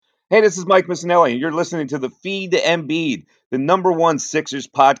Hey, this is Mike Missinelli, and you're listening to the Feed to Embiid, the number one Sixers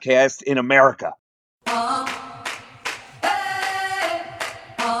podcast in America.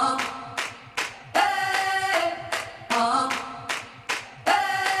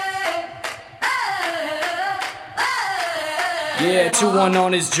 Yeah, 2-1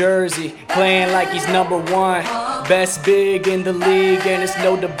 on his jersey, playing like he's number one. Best big in the league, and it's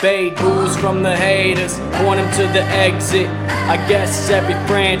no debate. Booze from the haters, want him to the exit. I guess every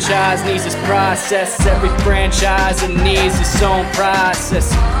franchise needs its process. Every franchise it needs its own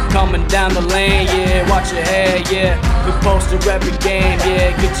process. Coming down the lane, yeah, watch your head, yeah. We poster every game,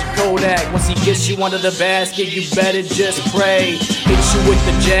 yeah, get your Kodak. Once he gets you under the basket, you better just pray. Hit you with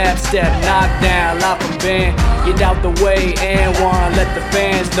the jab step, knock down, lock from Ben. Get out the way, and one, let the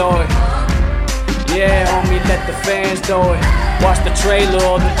fans know it. Yeah, homie, let the fans know it. Watch the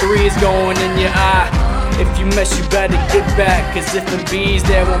trailer, the three's going in your eye. If you mess, you better get back. Cause if Embiid's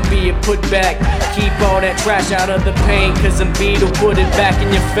there won't be a putback. Keep all that trash out of the paint, cause Embiid will put it back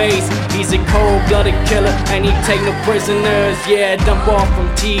in your face. He's a cold-blooded killer, and he take no prisoners. Yeah, dump off from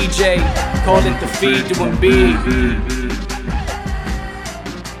TJ. Call it the Feed to Embiid.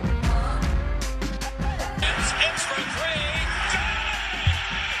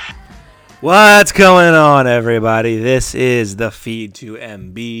 What's going on, everybody? This is the Feed to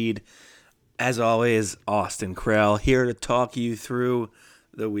Embiid. As always, Austin Krell here to talk you through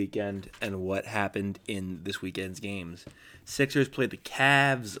the weekend and what happened in this weekend's games. Sixers played the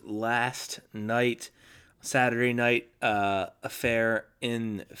Cavs last night, Saturday night affair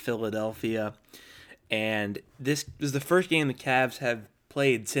in Philadelphia. And this is the first game the Cavs have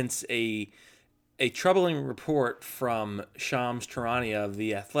played since a troubling report from Shams Charania of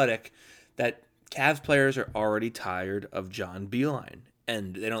The Athletic that Cavs players are already tired of John Beilein,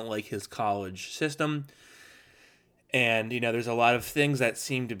 and they don't like his college system. And, there's a lot of things that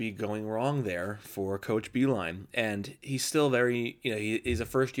seem to be going wrong there for Coach Beilein. And he's still very, he's a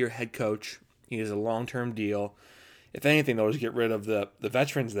first-year head coach. He has a long-term deal. If anything, they'll just get rid of the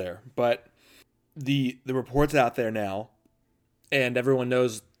veterans there. But the reports out there now, and everyone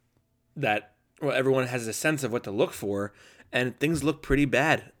knows that, well, everyone has a sense of what to look for, and things look pretty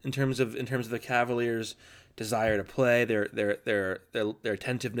bad in terms of the Cavaliers' desire to play, their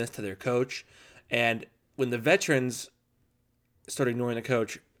attentiveness to their coach. And when the veterans start ignoring the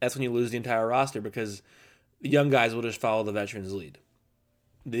coach, that's when you lose the entire roster, because the young guys will just follow the veterans' lead.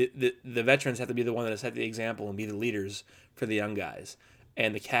 The veterans have to be the one that set the example and be the leaders for the young guys.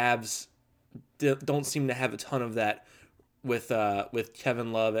 And the Cavs don't seem to have a ton of that with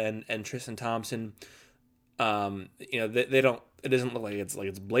Kevin Love and Tristan Thompson. They don't. It doesn't look like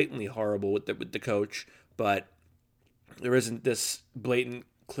it's blatantly horrible with the coach, but there isn't this blatant,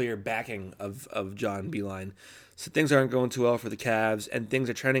 clear backing of John Beilein. So things aren't going too well for the Cavs, and things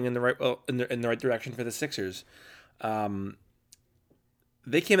are trending in the right direction for the Sixers.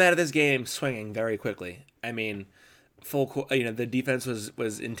 They came out of this game swinging very quickly. I mean, the defense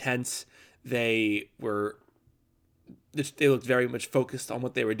was intense. They looked very much focused on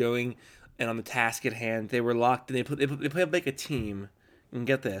what they were doing and on the task at hand. They were locked, and they played like a team. And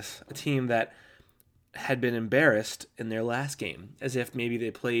get this, a team that had been embarrassed in their last game, as if maybe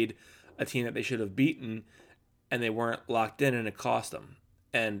they played a team that they should have beaten, and they weren't locked in, and it cost them.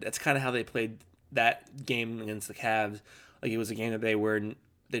 And that's kind of how they played that game against the Cavs. Like, it was a game that they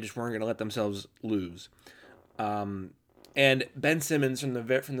just weren't going to let themselves lose. And Ben Simmons, from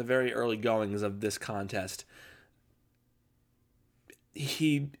the very early goings of this contest,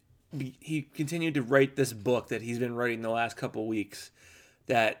 he continued to write this book that he's been writing the last couple weeks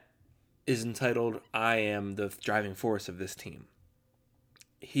that is entitled, "I Am the Driving Force of This Team."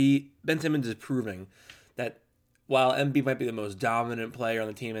 Ben Simmons is proving that while Embiid might be the most dominant player on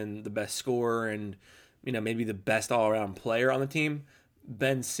the team and the best scorer and maybe the best all-around player on the team,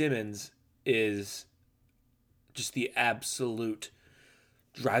 Ben Simmons is just the absolute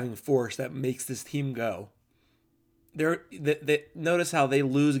driving force that makes this team go. Notice how they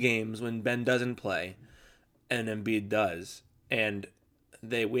lose games when Ben doesn't play and Embiid does, and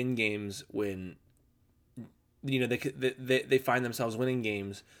they win games when they find themselves winning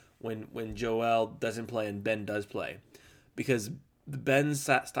games when Joel doesn't play and Ben does play, because Ben's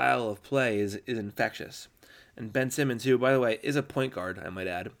style of play is infectious. And Ben Simmons, who, by the way, is a point guard, I might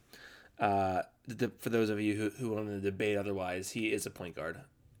add, for those of you who want to debate otherwise, he is a point guard.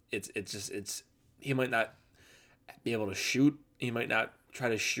 He might not be able to shoot. He might not try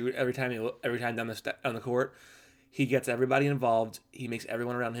to shoot every time down the court. He gets everybody involved. He makes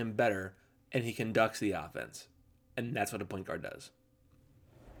everyone around him better, and he conducts the offense. And that's what a point guard does.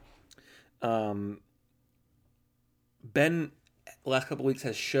 Ben the last couple weeks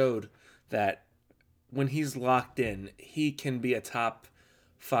has showed that when he's locked in, he can be a top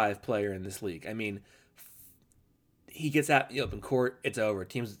 5 player in this league. I mean, he gets out in the open court, it's over.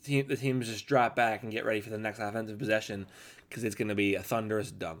 The teams just drop back and get ready for the next offensive possession because it's going to be a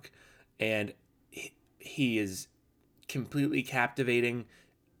thunderous dunk. And he is completely captivating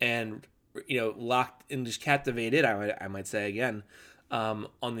and, locked and just captivated, I might say again,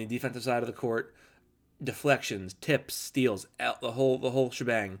 on the defensive side of the court. Deflections, tips, steals, the whole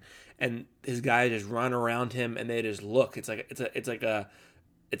shebang, and his guys just run around him and they just look. It's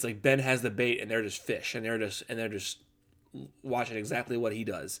like Ben has the bait and they're just fish and they're just watching exactly what he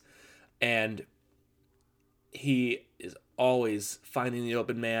does, and he is always finding the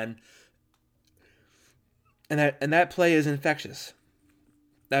open man, and that play is infectious.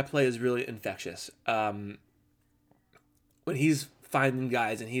 That play is really infectious. When he's finding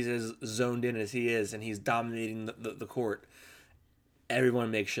guys and he's as zoned in as he is and he's dominating the court,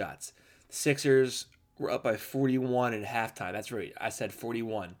 everyone makes shots. The Sixers were up by 41 at halftime. That's right, I said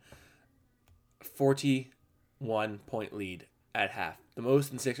 41. 41-point lead at half. The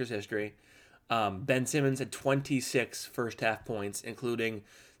most in Sixers history. Ben Simmons had 26 first half points, including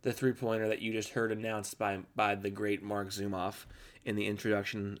the three-pointer that you just heard announced by the great Mark Zumoff in the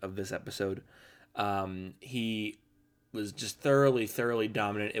introduction of this episode. He was just thoroughly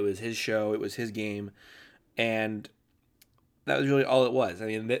dominant. It was his show. It was his game. And that was really all it was. I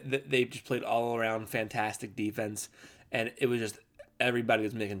mean, they just played all around fantastic defense. And it was just everybody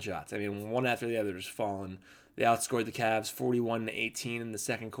was making shots. I mean, one after the other was falling. They outscored the Cavs 41-18 in the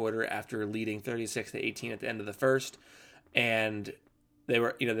second quarter after leading 36-18 at the end of the first. And they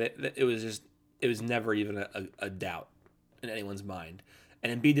were, it was never even a doubt in anyone's mind.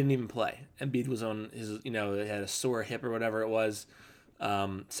 And Embiid didn't even play. Embiid was on his, he had a sore hip or whatever it was.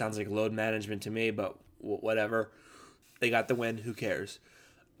 Sounds like load management to me, but whatever. They got the win. Who cares?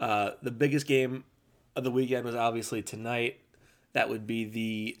 The biggest game of the weekend was obviously tonight. That would be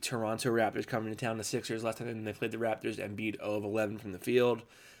the Toronto Raptors coming to town. The Sixers, last time they played the Raptors, Embiid 0 of 11 from the field.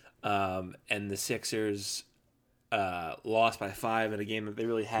 And the Sixers lost by 5 in a game that they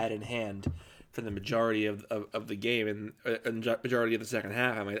really had in hand for the majority of the game and majority of the second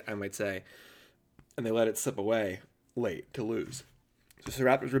half, I might say, and they let it slip away late to lose. So the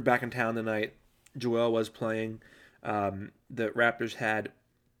Raptors were back in town tonight. Joel was playing. The Raptors had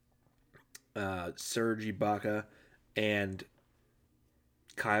Serge Ibaka and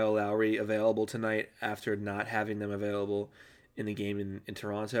Kyle Lowry available tonight after not having them available in the game in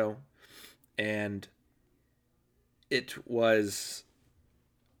Toronto, and it was.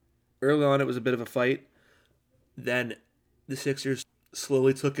 Early on, it was a bit of a fight. Then the Sixers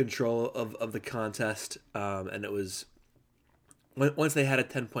slowly took control of the contest, and it was once they had a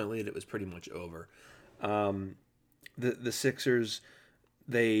 10-point lead, it was pretty much over. The Sixers,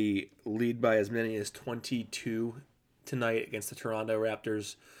 they lead by as many as 22 tonight against the Toronto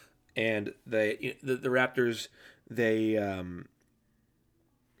Raptors, and the Raptors they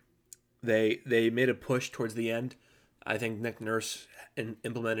made a push towards the end. I think Nick Nurse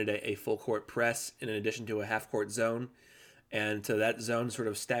implemented a full court press in addition to a half court zone, and so that zone sort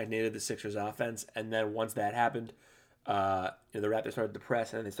of stagnated the Sixers' offense. And then once that happened, the Raptors started to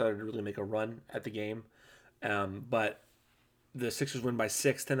press and they started to really make a run at the game. But the Sixers win by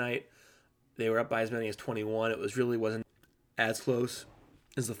 6 tonight. They were up by as many as 21. It wasn't as close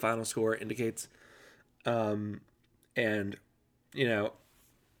as the final score indicates. And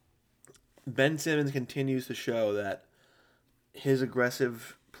Ben Simmons continues to show that his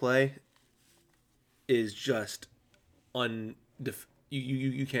aggressive play is just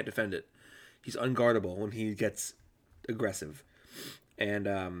you can't defend it. He's unguardable when he gets aggressive. And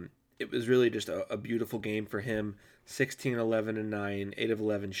it was really just a beautiful game for him. 16, 11, and 9, 8 of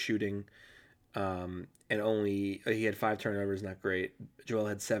 11 shooting. And he had 5 turnovers, not great. Joel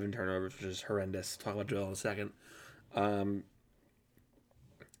had 7 turnovers, which is horrendous. Talk about Joel in a second. And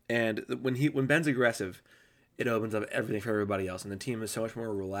when Ben's aggressive, it opens up everything for everybody else, and the team is so much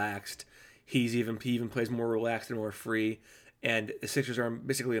more relaxed. He even plays more relaxed and more free, and the Sixers are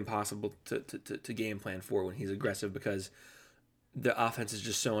basically impossible to game plan for when he's aggressive because the offense is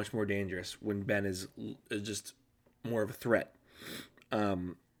just so much more dangerous when Ben is just more of a threat.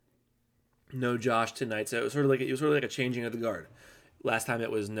 No Josh tonight, so it was sort of like a changing of the guard. Last time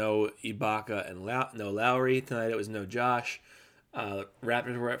it was no Ibaka and no Lowry. Tonight it was no Josh.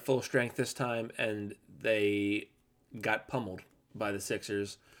 Raptors were at full strength this time, and they got pummeled by the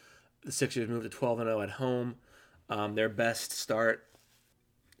Sixers. The Sixers moved to 12-0 at home. Their best start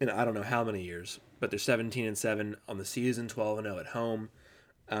in I don't know how many years, but they're 17-7 on the season, 12-0 at home.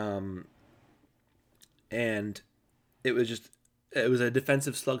 And it was just it was a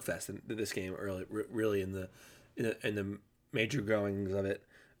defensive slugfest in this game early, really in the major goings of it.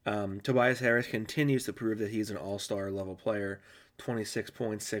 Tobias Harris continues to prove that he's an all-star level player. 26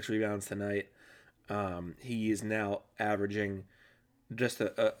 points, 6 rebounds tonight. He is now averaging just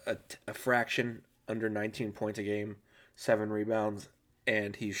a fraction under 19 points a game, 7 rebounds,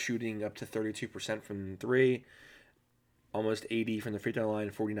 and he's shooting up to 32% from 3, almost 80 from the free throw line,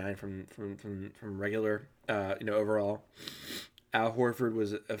 49 from regular. Overall, Al Horford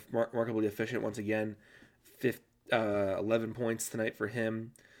was remarkably efficient once again. 11 points tonight for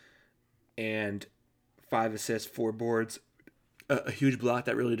him, and 5 assists, 4 boards. A huge block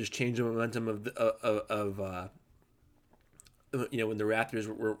that really just changed the momentum of when the Raptors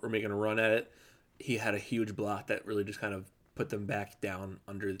were making a run at it. He had a huge block that really just kind of put them back down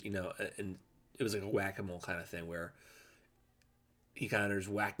under, and it was like a whack-a-mole kind of thing where he kind of just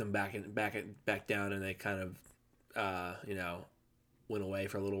whacked them back down, and they kind of went away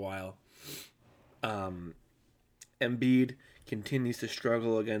for a little while. Embiid continues to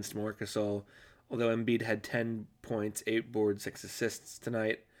struggle against Marc Gasol, although Embiid had 10 points, 8 boards, 6 assists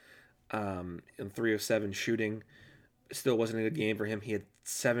tonight, and 3 of 7 shooting. Still wasn't a good game for him. He had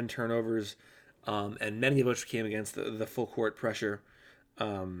 7 turnovers, and many of which came against the full court pressure.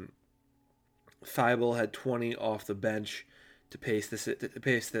 Thibault had 20 off the bench to pace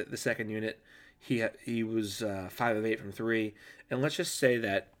the second unit. He was 5 of 8 from 3, and let's just say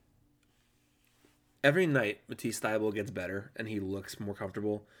that every night Matisse Thibault gets better and he looks more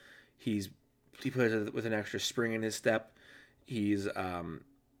comfortable. He plays with an extra spring in his step. He is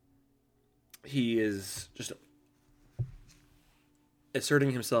just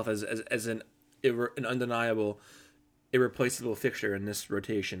asserting himself as an undeniable, irreplaceable fixture in this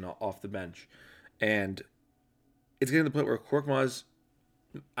rotation off the bench. And it's getting to the point where Korkmaz,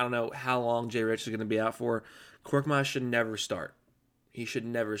 I don't know how long Jay Rich is going to be out for. Korkmaz should never start. He should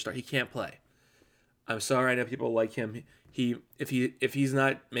never start. He can't play. I'm sorry, I know people like him. If he's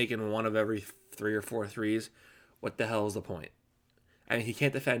not making one of every 3 or 4 threes, what the hell is the point? I mean, he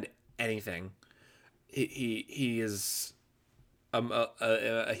can't defend anything. He is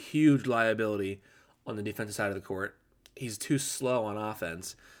a huge liability on the defensive side of the court. He's too slow on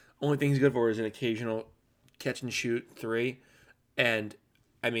offense. Only thing he's good for is an occasional catch and shoot 3. And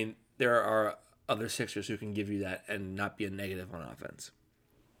I mean, there are other Sixers who can give you that and not be a negative on offense.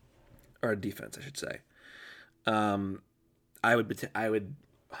 Or defense, I should say. I would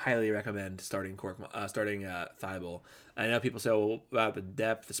highly recommend starting Thibault. I know people say, well, about the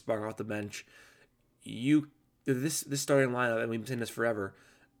depth, the spark off the bench. This starting lineup, and we've been saying this forever.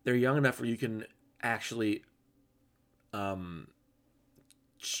 They're young enough where you can actually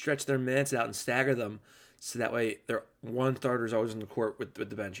stretch their minutes out and stagger them, so that way their one starter is always on the court with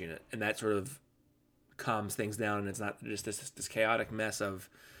the bench unit, and that sort of calms things down, and it's not just this chaotic mess of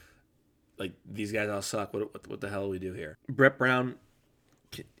like, these guys all suck. What the hell do we do here? Brett Brown,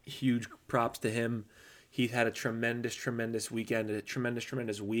 huge props to him. He had a tremendous weekend, a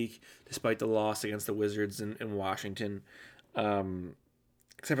tremendous week, despite the loss against the Wizards in Washington.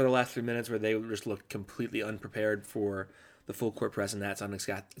 Except for the last 3 minutes where they just looked completely unprepared for the full court press, and that's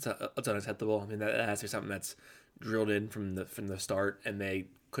unacceptable. I mean, that has to be something that's drilled in from the start, and they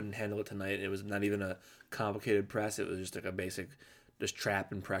couldn't handle it tonight. It was not even a complicated press. It was just like a basic just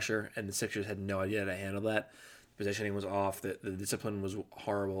trap and pressure, and the Sixers had no idea how to handle that. Positioning was off. The discipline was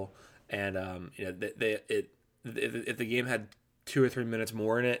horrible, and if the game had 2 or 3 minutes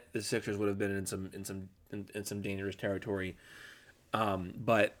more in it, the Sixers would have been in some dangerous territory.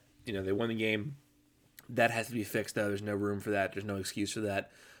 But they won the game. That has to be fixed, though. There's no room for that. There's no excuse for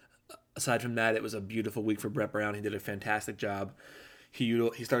that. Aside from that, it was a beautiful week for Brett Brown. He did a fantastic job.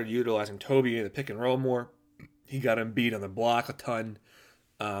 He started utilizing Toby in the pick and roll more. He got him beat on the block a ton.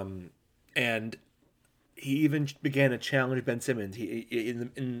 And he even began to challenge Ben Simmons.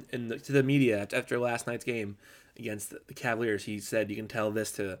 To the media after last night's game against the Cavaliers, he said, "You can tell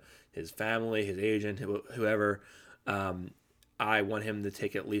this to his family, his agent, whoever. I want him to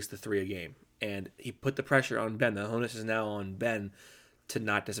take at least the 3 a game." And he put the pressure on Ben. The onus is now on Ben to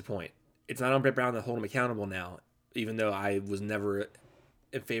not disappoint. It's not on Brett Brown to hold him accountable now, even though I was never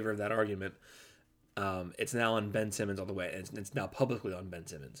in favor of that argument. It's now on Ben Simmons all the way. And it's now publicly on Ben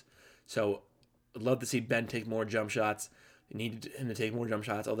Simmons. So I'd love to see Ben take more jump shots. I need him to take more jump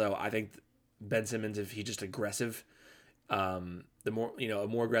shots. Although I think Ben Simmons, if he's just aggressive, a more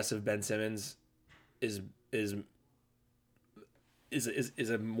aggressive Ben Simmons is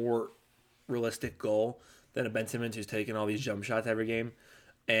a more realistic goal than a Ben Simmons who's taking all these jump shots every game.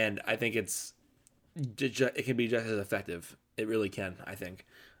 And I think it can be just as effective. It really can, I think.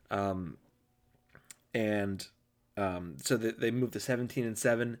 And So they moved to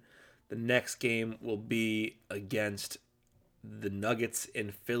 17-7. The next game will be against the Nuggets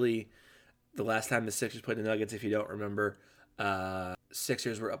in Philly. The last time the Sixers played the Nuggets, if you don't remember,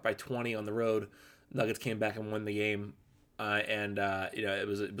 Sixers were up by 20 on the road. Nuggets came back and won the game, and it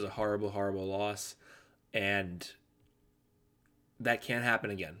was a horrible, horrible loss, and that can't happen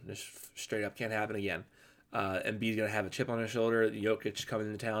again. Just straight up can't happen again. Embiid's gonna have a chip on his shoulder. Jokic coming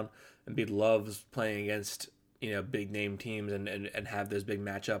into town. Embiid loves playing against big name teams and have those big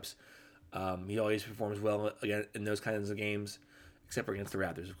matchups. He always performs well again in those kinds of games, except for against the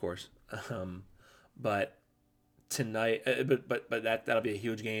Raptors, of course. But tonight, but that'll be a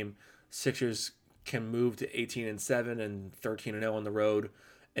huge game. Sixers can move to 18-7 and 13-0 on the road,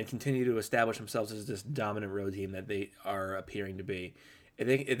 and continue to establish themselves as this dominant road team that they are appearing to be.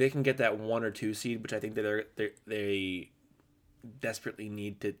 If they can get that 1 or 2 seed, which I think that they desperately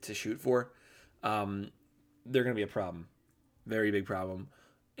need to shoot for, they're going to be a problem, very big problem,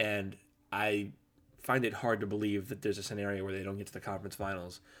 and I find it hard to believe that there's a scenario where they don't get to the conference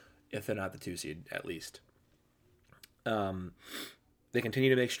finals if they're not the 2 seed at least. They continue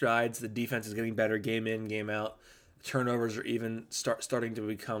to make strides. The defense is getting better game in, game out. Turnovers are even starting to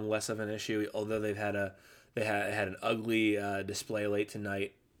become less of an issue, although they had an ugly display late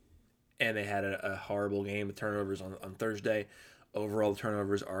tonight, and they had a horrible game with turnovers on Thursday. Overall, the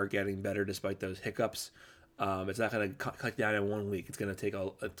turnovers are getting better despite those hiccups. It's not going to cut down in 1 week. It's going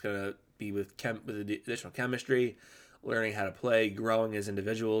to be with additional chemistry, learning how to play, growing as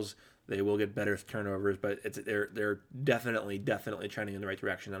individuals. They will get better with turnovers, but they're definitely trending in the right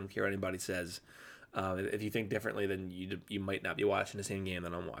direction. I don't care what anybody says. If you think differently, then you might not be watching the same game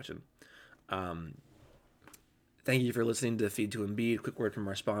that I'm watching. Thank you for listening to Feed to Embiid. Quick word from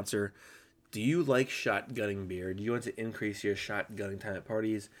our sponsor. Do you like shotgunning beer? Do you want to increase your shotgunning time at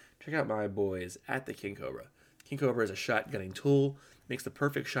parties? Check out my boys at the King Cobra. King Cobra is a shotgunning tool. Makes the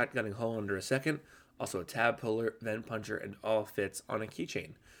perfect shotgunning hole under a second. Also a tab puller, vent puncher, and all fits on a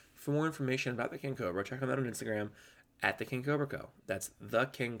keychain. For more information about the King Cobra, check them out on Instagram at the King Cobra Co. That's the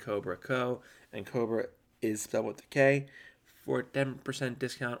King Cobra Co. And Cobra is spelled with a K. For a 10%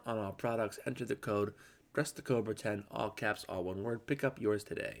 discount on all products, enter the code DressTheCobra10, all caps, all one word. Pick up yours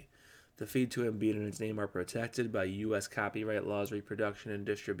today. The Feed to Embiid and its name are protected by U.S. copyright laws. Reproduction and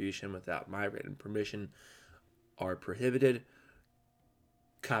distribution without my written permission are prohibited.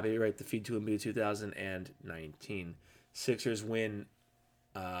 Copyright The Feed to Embiid 2019. Sixers win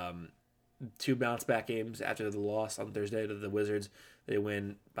 2 bounce-back games after the loss on Thursday to the Wizards. They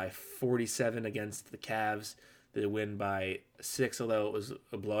win by 47 against the Cavs. They win by 6, although it was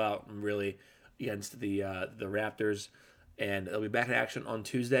a blowout, really, against the Raptors. And they'll be back in action on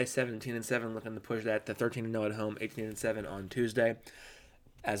Tuesday, 17-7, looking to push that to 13-0 at home, 18-7 on Tuesday.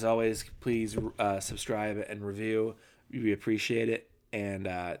 As always, please subscribe and review. We appreciate it. And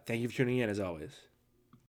thank you for tuning in, as always.